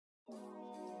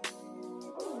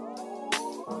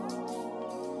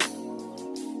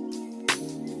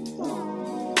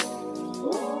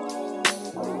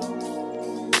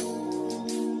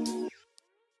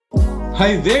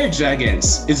Hi there,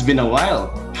 Dragons! It's been a while.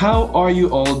 How are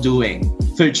you all doing?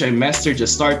 Third trimester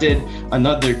just started,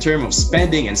 another term of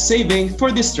spending and saving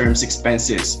for this term's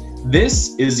expenses.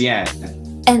 This is Yan.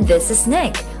 And this is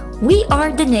Nick. We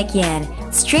are the Nick Yan,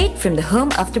 straight from the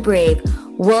home of the brave.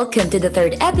 Welcome to the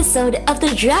third episode of the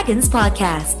Dragons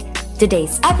podcast.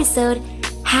 Today's episode,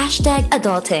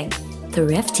 #adulting,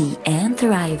 Thrifty and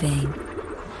Thriving.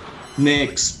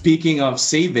 Nick, speaking of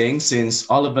saving, since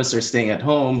all of us are staying at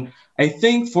home, I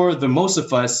think for the most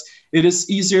of us, it is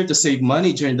easier to save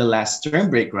money during the last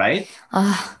term break, right?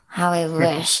 Oh, how I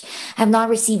wish. I've not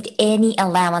received any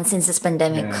allowance since this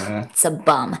pandemic. Yeah. It's a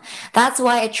bum. That's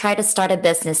why I tried to start a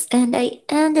business and I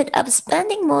ended up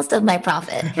spending most of my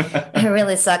profit. I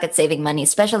really suck at saving money,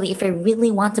 especially if I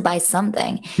really want to buy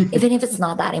something, even if it's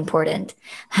not that important.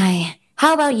 Hi.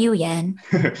 How about you, Yan?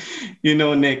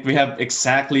 Nick, we have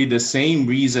exactly the same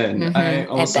reason. I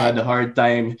also bet. had a hard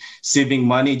time saving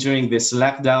money during this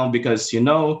lockdown because,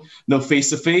 no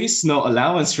face-to-face, no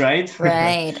allowance, right?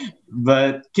 Right.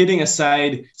 But kidding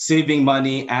aside, saving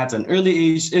money at an early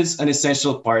age is an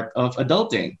essential part of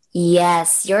adulting.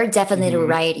 Yes, you're definitely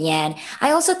right, Yan.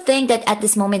 I also think that at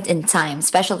this moment in time,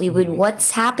 especially with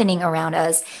what's happening around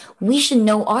us, we should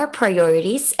know our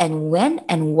priorities and when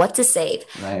and what to save.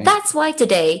 Right. That's why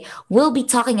today we'll be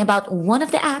talking about one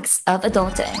of the acts of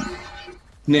adulting.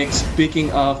 Nick,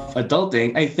 speaking of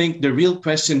adulting, I think the real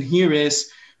question here is,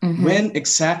 when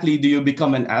exactly do you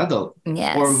become an adult?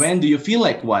 Yes. Or when do you feel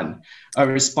like one? A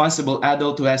responsible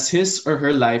adult who has his or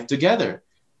her life together.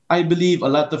 I believe a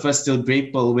lot of us still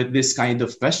grapple with this kind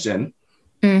of question.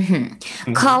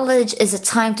 College is a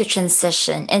time to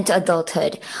transition into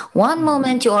adulthood. One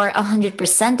moment you are 100%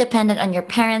 dependent on your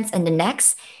parents, and the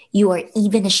next, you are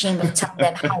even ashamed of telling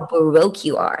them how broke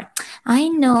you are. I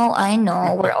know.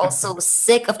 We're also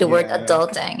sick of the word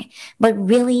adulting. But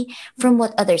really, from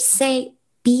what others say,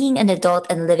 being an adult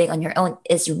and living on your own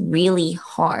is really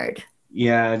hard.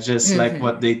 Yeah, just like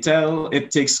what they tell,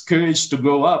 it takes courage to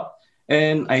grow up.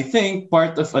 And I think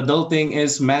part of adulting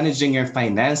is managing your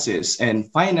finances. And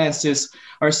finances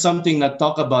are something not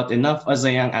talked about enough as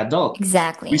a young adult.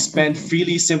 Exactly. We spend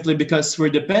freely simply because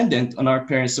we're dependent on our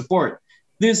parents' support.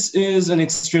 This is an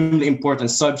extremely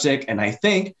important subject and I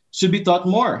think should be taught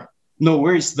more. No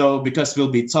worries though, because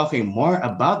we'll be talking more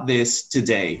about this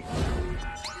today.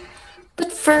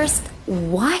 But first,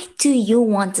 why do you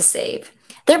want to save?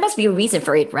 There must be a reason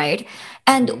for it, right?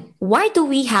 And why do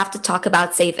we have to talk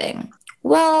about saving?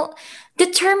 Well,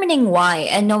 determining why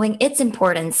and knowing its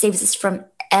importance saves us from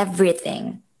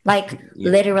everything, like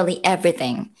literally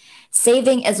everything.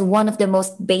 Saving is one of the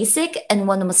most basic and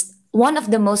one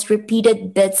of the most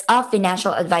repeated bits of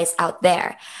financial advice out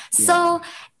there. So,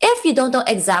 if you don't know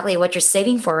exactly what you're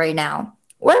saving for right now,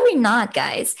 worry not,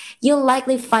 guys. You'll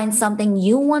likely find something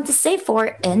you want to save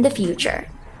for in the future.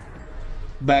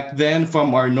 Back then,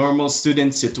 from our normal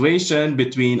student situation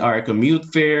between our commute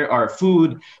fare, our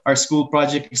food, our school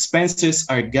project expenses,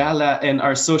 our gala, and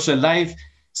our social life,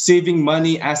 saving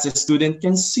money as a student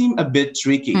can seem a bit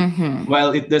tricky.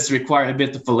 While it does require a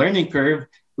bit of a learning curve,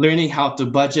 learning how to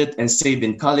budget and save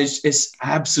in college is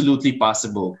absolutely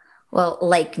possible. Well,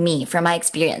 like me, from my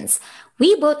experience,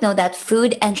 we both know that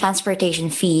food and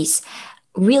transportation fees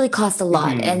really cost a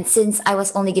lot. And since I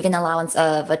was only given allowance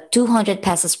of 200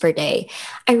 pesos per day,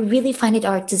 I really find it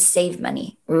hard to save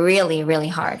money. Really, really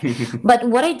hard. But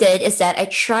what I did is that I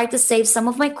tried to save some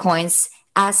of my coins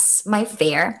as my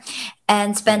fare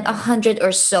and spend 100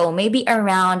 or so, maybe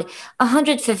around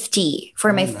 150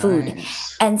 for my food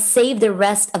and save the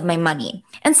rest of my money.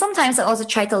 And sometimes I also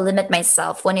try to limit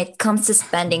myself when it comes to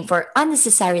spending for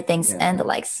unnecessary things and the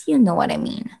likes. You know what I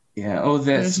mean? Yeah, oh,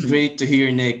 that's great to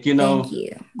hear, Nick. Thank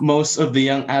you. Most of the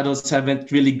young adults haven't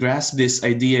really grasped this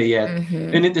idea yet.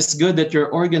 And it is good that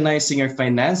you're organizing your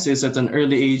finances at an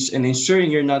early age and ensuring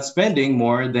you're not spending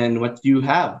more than what you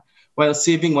have, while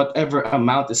saving whatever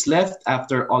amount is left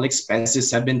after all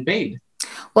expenses have been paid.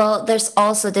 Well, there's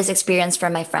also this experience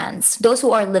from my friends, those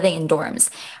who are living in dorms.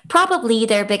 Probably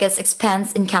their biggest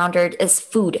expense encountered is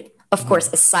food, of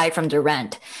course, aside from the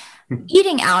rent.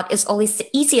 Eating out is always the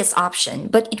easiest option,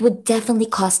 but it would definitely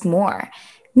cost more.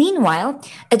 Meanwhile,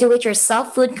 a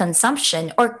do-it-yourself food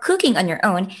consumption or cooking on your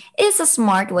own is a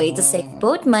smart way to save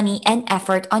both money and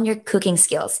effort on your cooking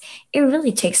skills. It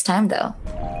really takes time though.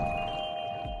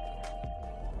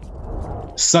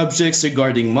 Subjects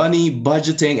regarding money,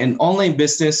 budgeting, and online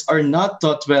business are not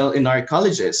taught well in our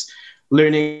colleges.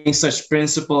 Learning such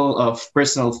principle of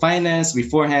personal finance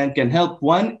beforehand can help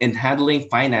one in handling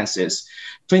finances.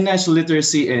 Financial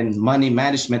literacy and money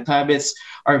management habits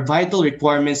are vital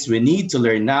requirements we need to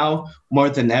learn now more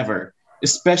than ever.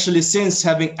 especially since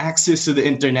having access to the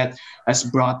internet has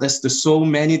brought us to so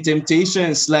many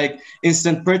temptations like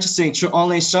instant purchasing through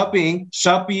online shopping,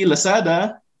 Shopee,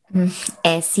 Lazada.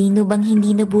 Sino bang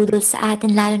hindi nabudol sa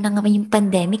atin lalo na ngayon yung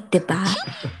pandemic, di ba?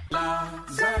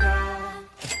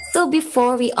 So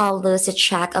before we all lose the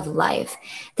track of life,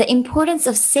 the importance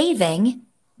of saving,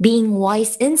 being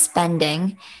wise in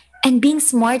spending, and being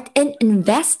smart in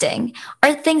investing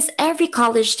are things every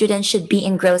college student should be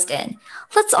engrossed in.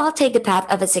 Let's all take the path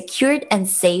of a secured and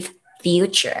safe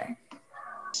future.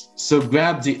 So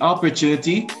grab the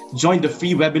opportunity, join the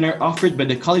free webinar offered by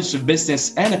the College of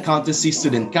Business and Accountancy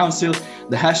Student Council,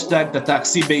 the hashtag the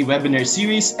Taxi Bay Webinar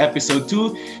Series, Episode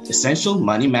 2, Essential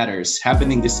Money Matters,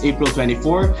 happening this April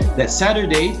 24, that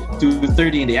Saturday,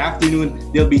 2:30 in the afternoon.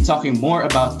 They'll be talking more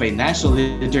about financial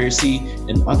literacy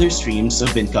and other streams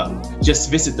of income.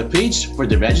 Just visit the page for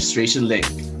the registration link.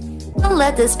 Don't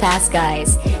let this pass,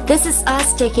 guys. This is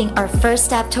us taking our first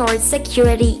step towards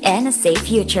security and a safe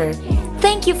future.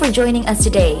 Thank you for joining us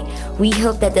today. We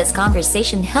hope that this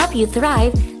conversation helped you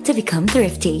thrive to become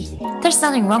thrifty. There's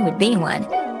nothing wrong with being one.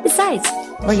 Besides,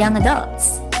 we're young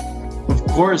adults. Of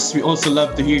course, we also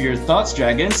love to hear your thoughts,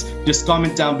 Dragons. Just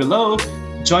comment down below.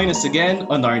 Join us again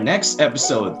on our next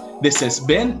episode. This has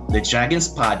been the Dragons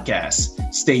Podcast.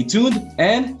 Stay tuned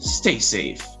and stay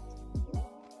safe.